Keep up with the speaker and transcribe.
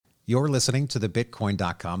You're listening to the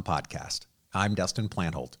Bitcoin.com podcast. I'm Dustin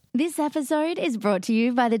Plantholt. This episode is brought to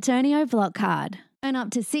you by the Tonio Block Card. Earn up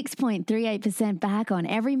to 6.38% back on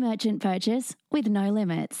every merchant purchase with no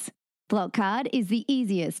limits. Block Card is the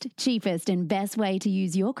easiest, cheapest, and best way to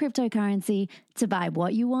use your cryptocurrency to buy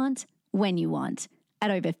what you want, when you want, at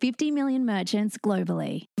over 50 million merchants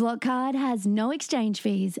globally. Block Card has no exchange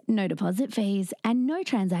fees, no deposit fees, and no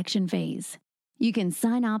transaction fees. You can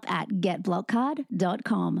sign up at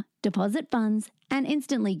getblockcard.com, deposit funds, and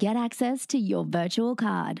instantly get access to your virtual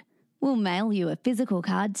card. We'll mail you a physical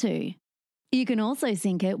card too. You can also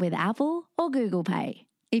sync it with Apple or Google Pay.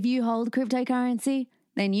 If you hold cryptocurrency,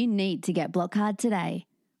 then you need to get Block Card today.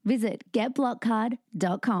 Visit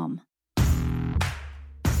getblockcard.com.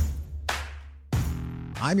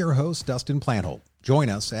 I'm your host, Dustin Plantholt. Join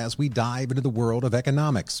us as we dive into the world of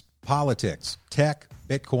economics, politics, tech,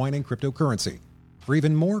 Bitcoin, and cryptocurrency. For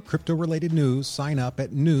even more crypto-related news, sign up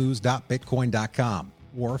at news.bitcoin.com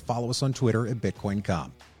or follow us on Twitter at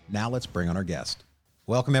Bitcoin.com. Now let's bring on our guest.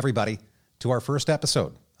 Welcome, everybody, to our first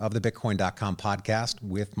episode of the Bitcoin.com podcast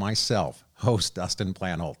with myself, host Dustin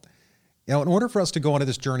Plantholt. In order for us to go on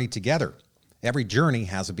this journey together, every journey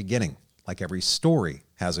has a beginning, like every story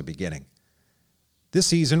has a beginning. This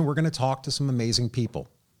season, we're going to talk to some amazing people.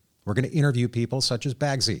 We're going to interview people such as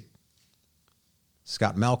Bagsy,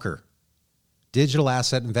 Scott Melker, digital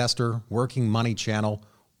asset investor, Working Money Channel,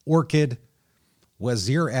 Orchid,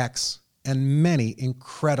 Wazir X, and many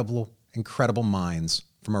incredible minds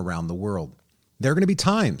from around the world. There are going to be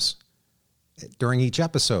times during each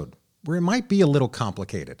episode where it might be a little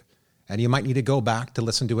complicated, and you might need to go back to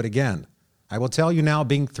listen to it again. I will tell you now,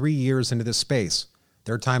 being 3 years into this space,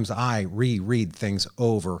 there are times I reread things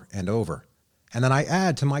over and over. And then I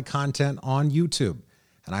add to my content on YouTube,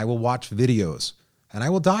 and I will watch videos, and I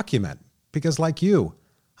will document, because like you,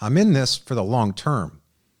 I'm in this for the long term.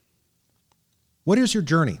 What is your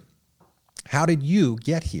journey? How did you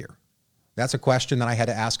get here? That's a question that I had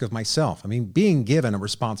to ask of myself. I mean, being given a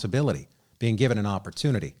responsibility, being given an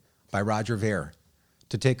opportunity by Roger Ver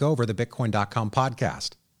to take over the Bitcoin.com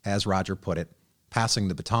podcast, as Roger put it, passing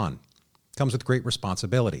the baton, comes with great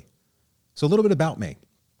responsibility. So a little bit about me.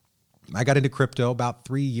 I got into crypto about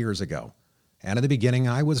 3 years ago. And in the beginning,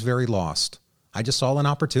 I was very lost. I just saw an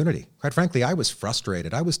opportunity. Quite frankly, I was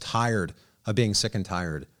frustrated. I was tired of being sick and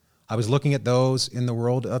tired. I was looking at those in the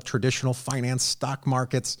world of traditional finance, stock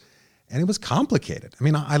markets, and it was complicated. I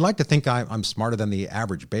mean, I like to think I'm smarter than the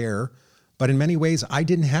average bear, but in many ways, I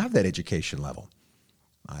didn't have that education level.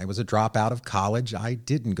 I was a dropout of college. I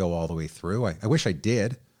didn't go all the way through. I wish I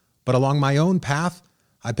did. But along my own path,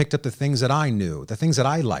 I picked up the things that I knew, the things that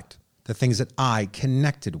I liked, the things that I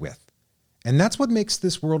connected with. And that's what makes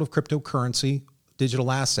this world of cryptocurrency,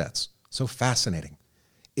 digital assets, so fascinating,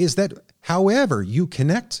 is that however you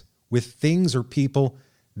connect with things or people,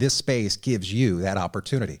 this space gives you that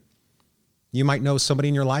opportunity. You might know somebody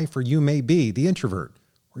in your life, or you may be the introvert,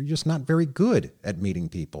 or you're just not very good at meeting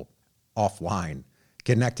people offline,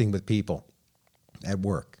 connecting with people at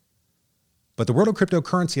work. But the world of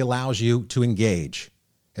cryptocurrency allows you to engage.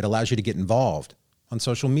 It allows you to get involved on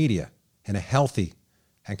social media in a healthy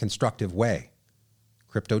and constructive way.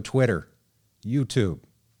 Crypto Twitter, YouTube,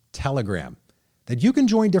 Telegram, that you can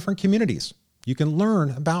join different communities. You can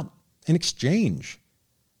learn about an exchange.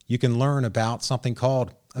 You can learn about something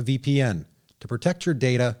called a VPN to protect your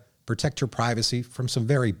data, protect your privacy from some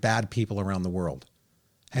very bad people around the world.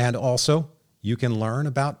 And also, you can learn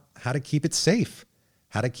about how to keep it safe,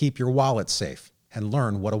 how to keep your wallet safe, and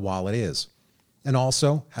learn what a wallet is. And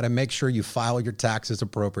also, how to make sure you file your taxes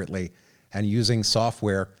appropriately and using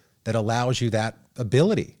software that allows you that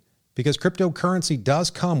ability. Because cryptocurrency does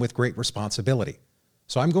come with great responsibility.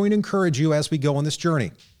 So I'm going to encourage you as we go on this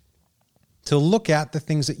journey to look at the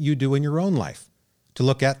things that you do in your own life, to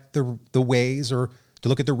look at the ways or to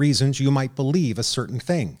look at the reasons you might believe a certain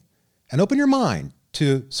thing, and open your mind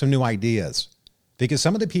to some new ideas. Because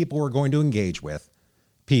some of the people we're going to engage with,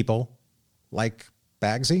 people like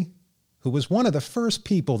Bagsy, who was one of the first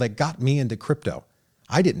people that got me into crypto.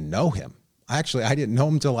 I didn't know him. Actually, I didn't know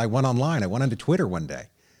him until I went online. I went onto Twitter one day,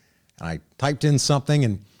 and I typed in something,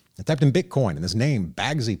 and I typed in Bitcoin, and his name,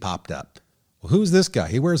 Bagsy, popped up. Well, who's this guy?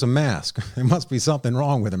 He wears a mask. There must be something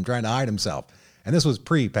wrong with him trying to hide himself. And this was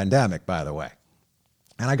pre-pandemic, by the way.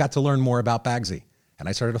 And I got to learn more about Bagsy, and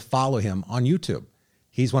I started to follow him on YouTube.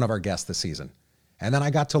 He's one of our guests this season. And then I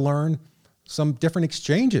got to learn some different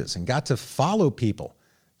exchanges and got to follow people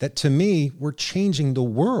that to me were changing the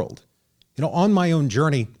world. You know, on my own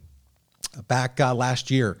journey back last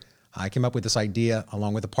year, I came up with this idea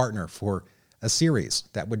along with a partner for a series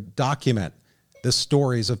that would document the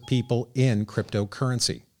stories of people in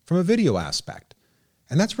cryptocurrency from a video aspect.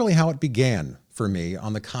 And that's really how it began for me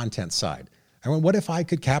on the content side. I went, what if I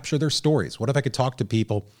could capture their stories? What if I could talk to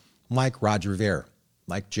people like Roger Ver,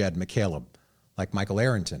 like Jed McCaleb, like Michael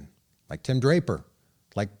Arrington, like Tim Draper,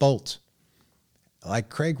 like Bolt, like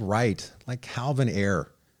Craig Wright, like Calvin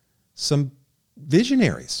Ayre, some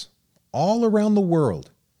visionaries all around the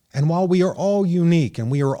world. And while we are all unique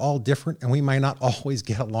and we are all different and we might not always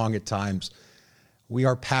get along at times, we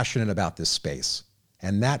are passionate about this space.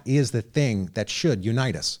 And that is the thing that should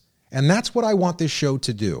unite us. And that's what I want this show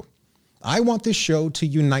to do. I want this show to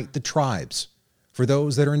unite the tribes. For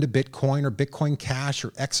those that are into Bitcoin or Bitcoin Cash or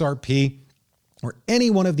XRP or any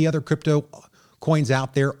one of the other crypto coins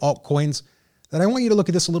out there, altcoins, that I want you to look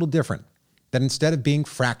at this a little different. That instead of being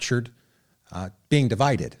fractured, being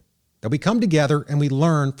divided, that we come together and we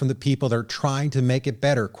learn from the people that are trying to make it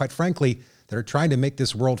better. Quite frankly, that are trying to make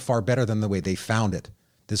this world far better than the way they found it.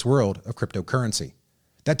 This world of cryptocurrency.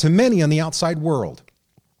 That to many on the outside world,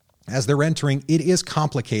 as they're entering, it is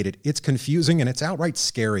complicated, it's confusing, and it's outright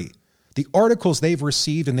scary. The articles they've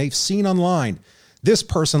received and they've seen online, this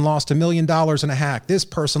person lost $1 million in a hack, this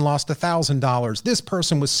person lost $1,000, this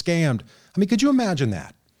person was scammed. I mean, could you imagine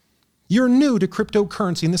that? You're new to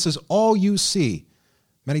cryptocurrency and this is all you see.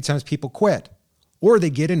 Many times people quit, or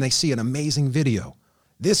they get in and they see an amazing video.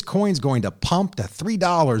 This coin's going to pump to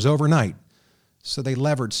 $3 overnight. So they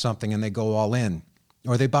leverage something and they go all in,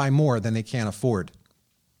 or they buy more than they can afford.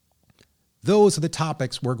 Those are the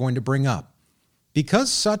topics we're going to bring up.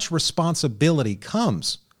 Because such responsibility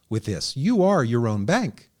comes with this. You are your own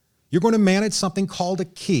bank. You're going to manage something called a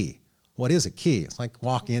key. What is a key? It's like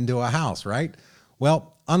walking into a house, right?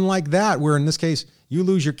 Well, unlike that, where in this case, you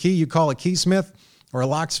lose your key, you call a keysmith or a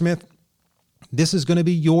locksmith, this is going to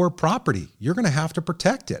be your property. You're going to have to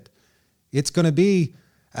protect it. It's going to be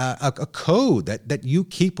a code that you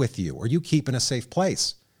keep with you or you keep in a safe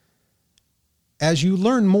place. As you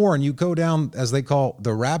learn more and you go down, as they call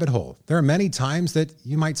the rabbit hole, there are many times that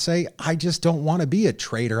you might say, I just don't want to be a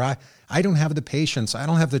trader. I don't have the patience. I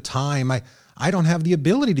don't have the time. I don't have the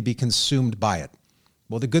ability to be consumed by it.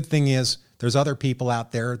 Well, the good thing is there's other people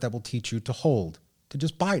out there that will teach you to hold, to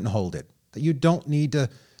just buy it and hold it, that you don't need to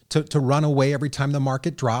run away every time the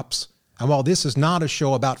market drops. And while this is not a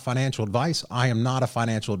show about financial advice, I am not a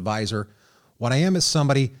financial advisor. What I am is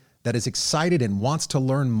somebody that is excited and wants to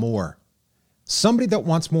learn more. Somebody that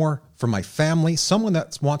wants more for my family, someone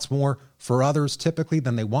that wants more for others typically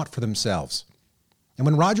than they want for themselves. And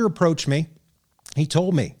when Roger approached me, he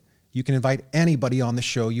told me, you can invite anybody on the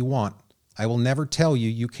show you want. I will never tell you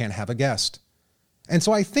you can't have a guest. And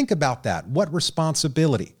so I think about that. What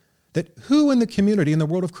responsibility that who in the community in the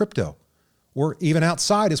world of crypto, or even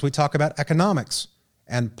outside as we talk about economics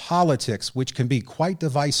and politics, which can be quite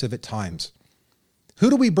divisive at times, who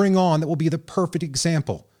do we bring on that will be the perfect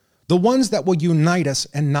example? The ones that will unite us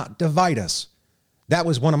and not divide us. That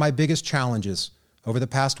was one of my biggest challenges over the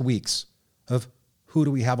past weeks of who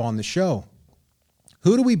do we have on the show?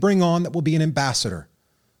 Who do we bring on that will be an ambassador?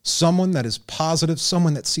 Someone that is positive,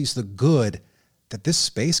 someone that sees the good that this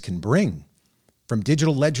space can bring. From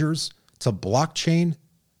digital ledgers to blockchain.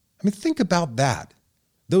 I mean, think about that.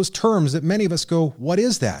 Those terms that many of us go, what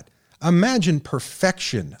is that? Imagine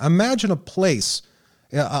perfection. Imagine a place,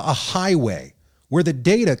 a highway, where the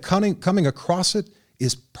data coming across it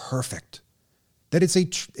is perfect. That it's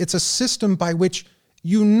a system by which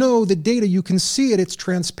you know the data, you can see it, it's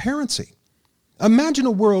transparency. Imagine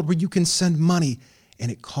a world where you can send money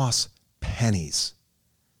and it costs pennies.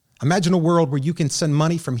 Imagine a world where you can send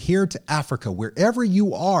money from here to Africa, wherever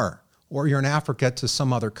you are, or you're in Africa to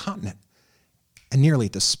some other continent, and nearly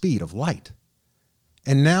at the speed of light.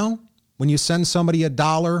 And now, when you send somebody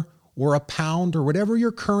 $1 or £1 or whatever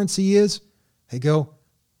your currency is, they go,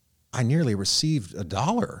 I nearly received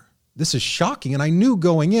 $1. This is shocking. And I knew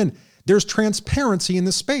going in, there's transparency in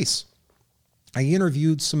this space. I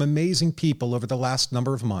interviewed some amazing people over the last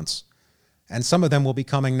number of months, and some of them will be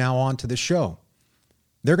coming now on to the show.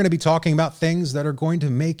 They're going to be talking about things that are going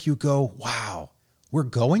to make you go, wow, we're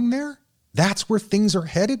going there? That's where things are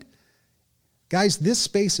headed? Guys, this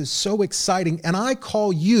space is so exciting, and I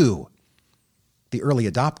call you the early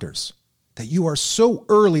adopters, that you are so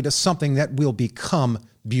early to something that will become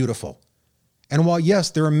beautiful. And while,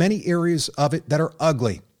 yes, there are many areas of it that are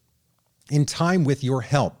ugly, in time with your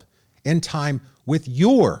help, in time with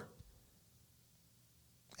your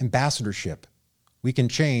ambassadorship, we can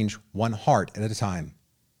change one heart at a time.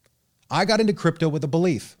 I got into crypto with a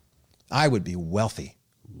belief I would be wealthy.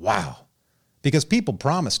 Wow. Because people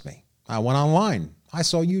promised me. I went online. I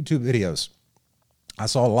saw YouTube videos. I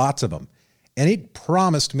saw lots of them. And it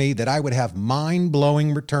promised me that I would have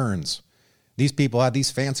mind-blowing returns. These people had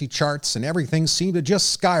these fancy charts and everything seemed to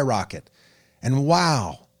just skyrocket. And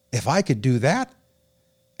wow, if I could do that.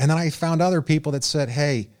 And then I found other people that said,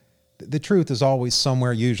 hey, the truth is always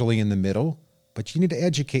somewhere, usually in the middle, but you need to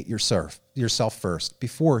educate yourself first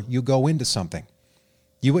before you go into something.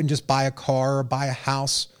 You wouldn't just buy a car or buy a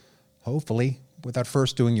house, hopefully, without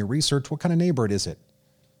first doing your research. What kind of neighborhood is it?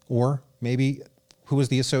 Or maybe who is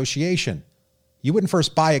the association? You wouldn't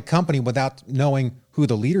first buy a company without knowing who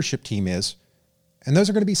the leadership team is. And those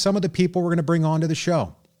are going to be some of the people we're going to bring onto the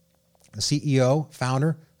show. The CEO,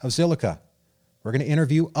 founder of Zilliqa. We're going to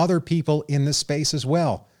interview other people in this space as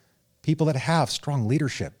well. People that have strong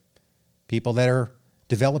leadership. People that are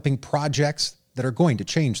developing projects that are going to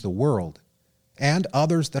change the world. And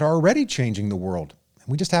others that are already changing the world.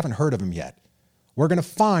 And we just haven't heard of them yet. We're going to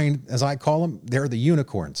find, as I call them, they're the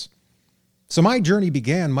unicorns. So my journey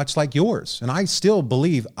began much like yours. And I still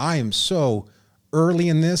believe I am so early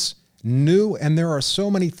in this, new, and there are so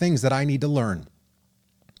many things that I need to learn.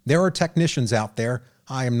 There are technicians out there.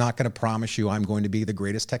 I am not going to promise you I'm going to be the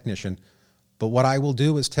greatest technician. But what I will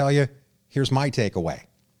do is tell you, here's my takeaway.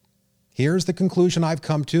 Here's the conclusion I've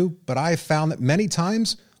come to, but I have found that many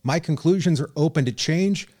times my conclusions are open to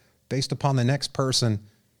change based upon the next person,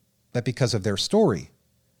 that because of their story,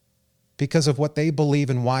 because of what they believe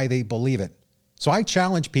and why they believe it. So I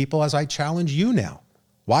challenge people as I challenge you now.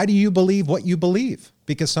 Why do you believe what you believe?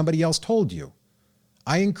 Because somebody else told you.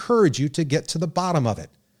 I encourage you to get to the bottom of it.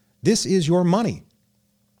 This is your money.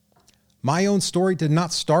 My own story did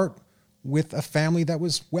not start with a family that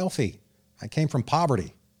was wealthy. I came from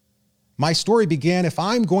poverty. My story began, if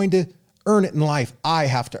I'm going to earn it in life, I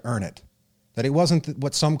have to earn it. That it wasn't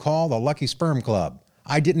what some call the lucky sperm club.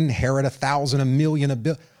 I didn't inherit 1,000, 1,000,000, $1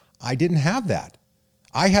 billion. I didn't have that.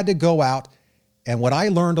 I had to go out, and what I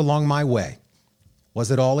learned along my way was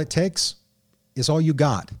that all it takes is all you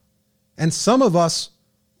got. And some of us,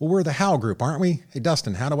 well, we're the how group, aren't we? Hey,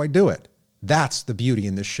 Dustin, how do I do it? That's the beauty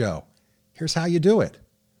in this show. Here's how you do it.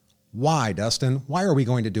 Why, Dustin? Why are we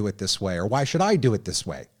going to do it this way? Or why should I do it this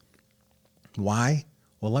way? Why?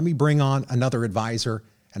 Well, let me bring on another advisor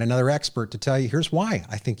and another expert to tell you, here's why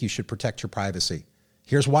I think you should protect your privacy.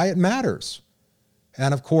 Here's why it matters.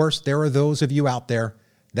 And of course, there are those of you out there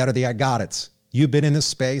that are the I got it's. You've been in this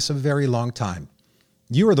space a very long time.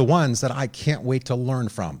 You are the ones that I can't wait to learn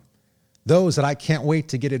from. Those that I can't wait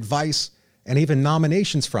to get advice and even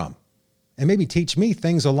nominations from. And maybe teach me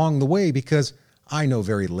things along the way because I know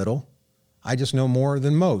very little. I just know more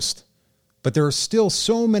than most. But there are still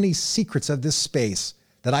so many secrets of this space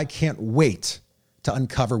that I can't wait to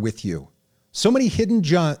uncover with you. So many hidden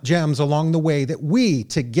gems along the way that we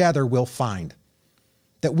together will find.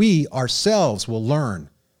 That we ourselves will learn.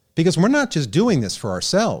 Because we're not just doing this for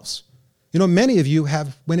ourselves. You know, many of you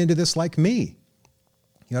have went into this like me.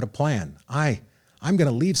 You had a plan. I'm going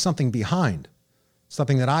to leave something behind.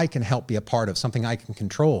 Something that I can help be a part of. Something I can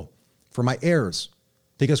control for my heirs.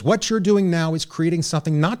 Because what you're doing now is creating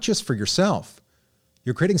something not just for yourself.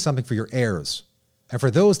 You're creating something for your heirs. And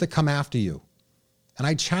for those that come after you. And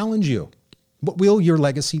I challenge you. What will your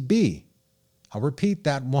legacy be? I'll repeat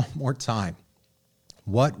that one more time.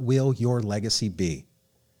 What will your legacy be?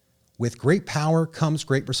 With great power comes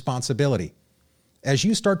great responsibility. As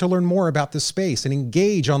you start to learn more about this space and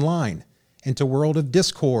engage online into world of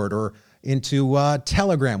Discord or into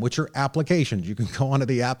Telegram, which are applications. You can go onto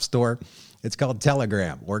the App Store. It's called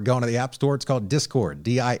Telegram. Or go onto the App Store. It's called Discord,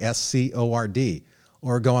 Discord.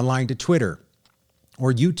 Or go online to Twitter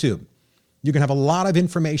or YouTube. You can have a lot of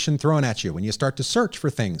information thrown at you when you start to search for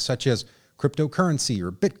things such as cryptocurrency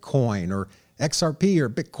or Bitcoin or XRP or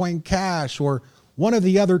Bitcoin Cash or one of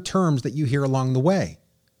the other terms that you hear along the way.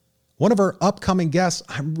 One of our upcoming guests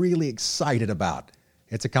I'm really excited about.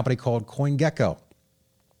 It's a company called CoinGecko.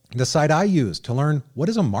 The site I use to learn what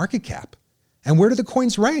is a market cap and where do the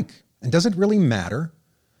coins rank? And does it really matter?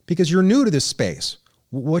 Because you're new to this space.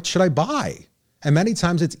 What should I buy? And many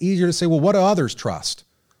times it's easier to say, well, what do others trust?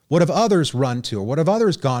 What have others run to? Or what have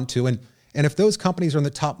others gone to? And if those companies are in the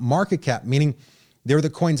top market cap, meaning they're the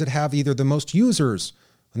coins that have either the most users,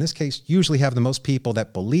 in this case, usually have the most people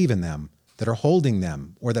that believe in them, that are holding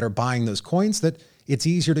them, or that are buying those coins, that it's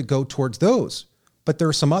easier to go towards those. But there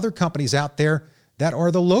are some other companies out there that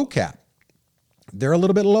are the low cap. They're a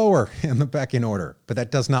little bit lower in the pecking order, but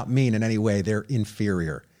that does not mean in any way they're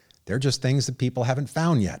inferior. They're just things that people haven't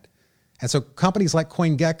found yet. And so companies like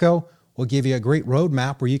CoinGecko will give you a great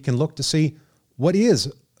roadmap where you can look to see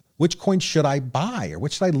which coin should I buy or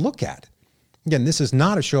what should I look at? Again, this is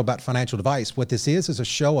not a show about financial advice. What this is a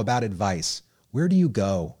show about advice. Where do you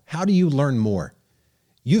go? How do you learn more?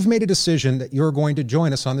 You've made a decision that you're going to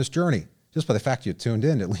join us on this journey. just by the fact you tuned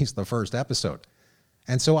in, at least the first episode.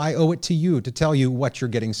 And so I owe it to you to tell you what you're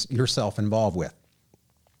getting yourself involved with.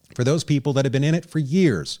 For those people that have been in it for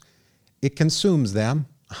years, it consumes them.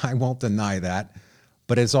 I won't deny that.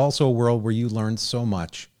 But it's also a world where you learn so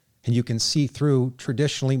much and you can see through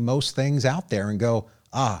traditionally most things out there and go,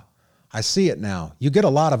 I see it now. You get a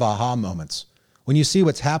lot of aha moments when you see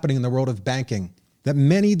what's happening in the world of banking, that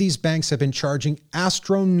many of these banks have been charging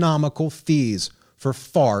astronomical fees for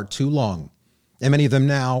far too long. And many of them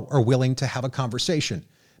now are willing to have a conversation.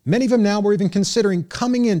 Many of them now are even considering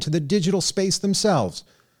coming into the digital space themselves.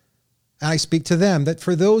 And I speak to them that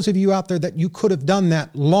for those of you out there that you could have done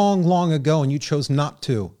that long, long ago and you chose not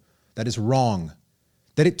to, that is wrong.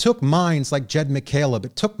 That it took minds like Jed McCaleb,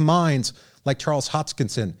 it took minds like Charles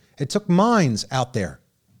Hoskinson, it took minds out there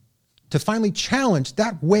to finally challenge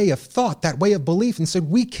that way of thought, that way of belief, and said,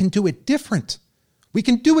 we can do it different. We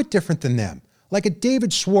can do it different than them. Like a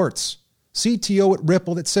David Schwartz, CTO at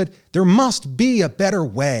Ripple, that said, there must be a better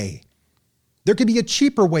way. There could be a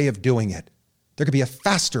cheaper way of doing it. There could be a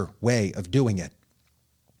faster way of doing it.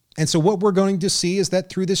 And so what we're going to see is that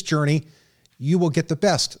through this journey, you will get the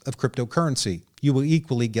best of cryptocurrency. You will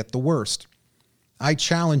equally get the worst. I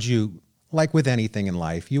challenge you, like with anything in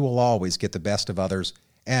life, you will always get the best of others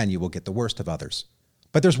and you will get the worst of others.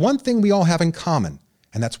 But there's one thing we all have in common,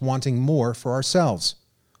 and that's wanting more for ourselves,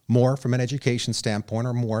 more from an education standpoint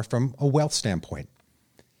or more from a wealth standpoint.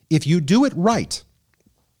 If you do it right,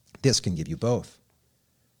 this can give you both.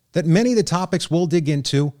 That many of the topics we'll dig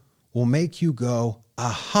into will make you go,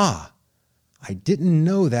 aha, I didn't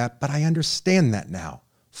know that, but I understand that now.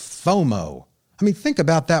 FOMO. I mean, think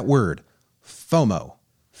about that word, FOMO,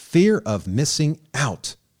 fear of missing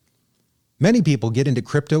out. Many people get into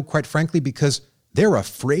crypto, quite frankly, because they're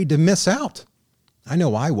afraid to miss out. I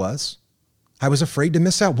know I was. I was afraid to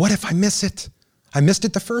miss out. What if I miss it? I missed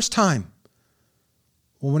it the first time.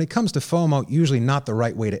 Well, when it comes to FOMO, usually not the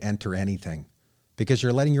right way to enter anything because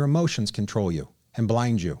you're letting your emotions control you and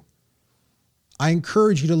blind you. I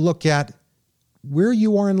encourage you to look at where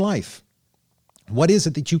you are in life. What is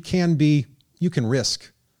it that you can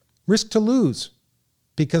risk? Risk to lose.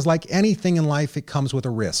 Because like anything in life, it comes with a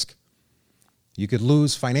risk. You could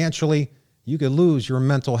lose financially. You could lose your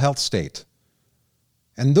mental health state.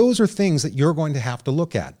 And those are things that you're going to have to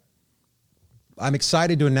look at. I'm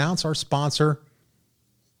excited to announce our sponsor,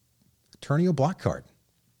 Turnio Block Card.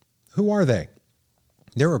 Who are they?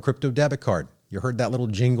 They're a crypto debit card. You heard that little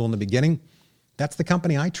jingle in the beginning? That's the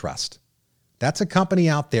company I trust. That's a company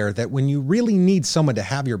out there that when you really need someone to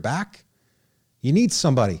have your back, you need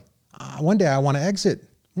somebody. One day I want to exit.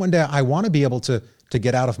 One day I want to be able to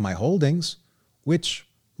get out of my holdings, which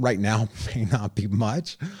right now may not be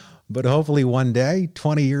much, but hopefully one day,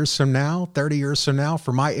 20 years from now, 30 years from now,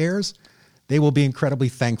 for my heirs, they will be incredibly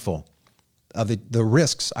thankful of the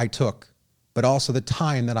risks I took, but also the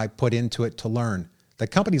time that I put into it to learn. That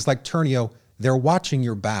companies like Turnio, they're watching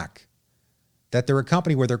your back. That they're a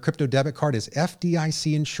company where their crypto debit card is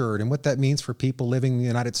FDIC insured. And what that means for people living in the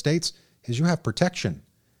United States is you have protection.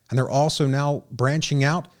 And they're also now branching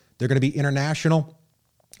out. They're going to be international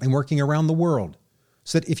and working around the world.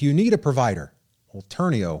 So that if you need a provider, well,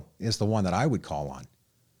 Turnio is the one that I would call on.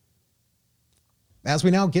 As we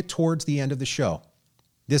now get towards the end of the show,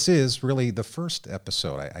 this is really the first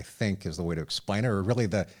episode, I think is the way to explain it, or really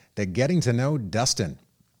the getting to know Dustin.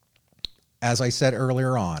 As I said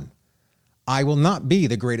earlier on, I will not be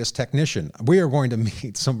the greatest technician. We are going to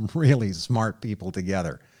meet some really smart people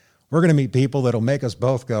together. We're going to meet people that'll make us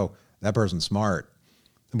both go, that person's smart.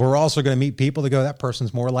 And we're also going to meet people that go, that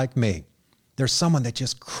person's more like me. There's someone that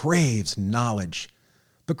just craves knowledge,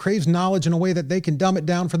 but craves knowledge in a way that they can dumb it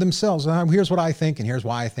down for themselves. Here's what I think, and here's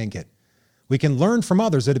why I think it. We can learn from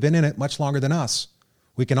others that have been in it much longer than us.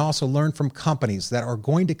 We can also learn from companies that are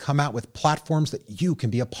going to come out with platforms that you can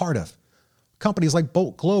be a part of. Companies like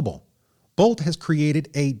Bolt Global. Bolt has created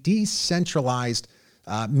a decentralized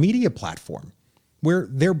media platform where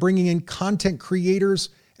they're bringing in content creators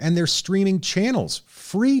and they're streaming channels,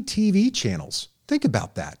 free TV channels. Think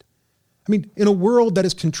about that. I mean, in a world that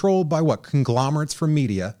is controlled by what? Conglomerates from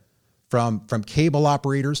media, from cable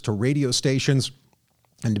operators to radio stations,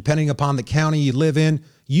 and depending upon the county you live in,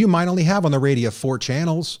 you might only have on the radio 4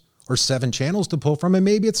 channels or 7 channels to pull from, and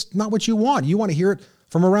maybe it's not what you want. You want to hear it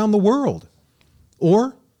from around the world.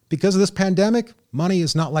 Or because of this pandemic, money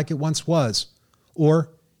is not like it once was,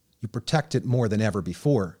 or you protect it more than ever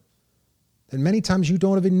before. And many times you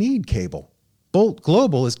don't even need cable. Bolt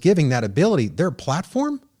Global is giving that ability. Their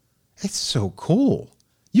platform, it's so cool.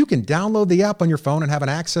 You can download the app on your phone and have an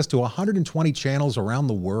access to 120 channels around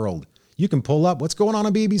the world. You can pull up what's going on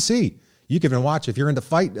BBC. You can even watch if you're into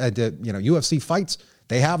UFC fights.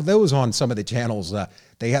 They have those on some of the channels.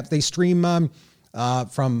 They stream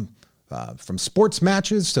from sports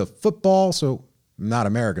matches to football, so not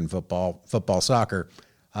American football, soccer,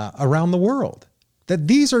 around the world. That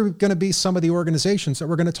these are going to be some of the organizations that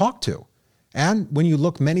we're going to talk to. And when you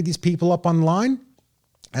look many of these people up online,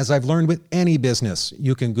 as I've learned with any business,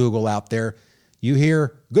 you can Google out there. You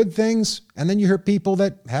hear good things, and then you hear people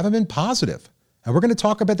that haven't been positive. And we're going to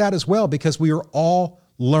talk about that as well, because we are all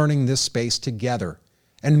learning this space together.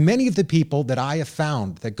 And many of the people that I have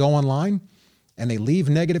found that go online and they leave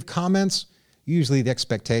negative comments, usually the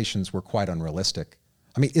expectations were quite unrealistic.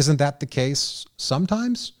 I mean, isn't that the case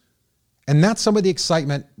sometimes? And that's some of the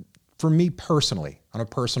excitement for me personally, on a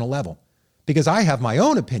personal level, because I have my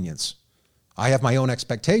own opinions. I have my own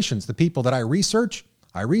expectations. The people that I research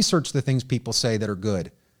the things people say that are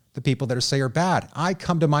good. The people that say are bad, I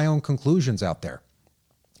come to my own conclusions out there,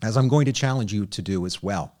 as I'm going to challenge you to do as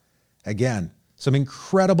well. Again, some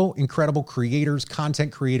incredible creators,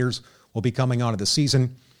 content creators will be coming onto the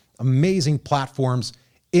season. Amazing platforms,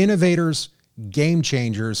 innovators, game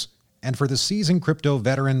changers, and for the seasoned crypto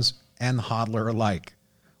veterans and hodler alike,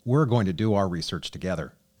 we're going to do our research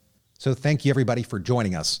together. So thank you everybody for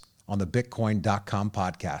joining us on the Bitcoin.com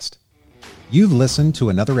podcast. You've listened to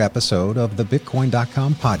another episode of the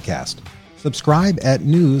Bitcoin.com podcast. Subscribe at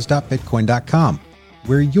news.bitcoin.com,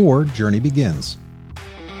 where your journey begins.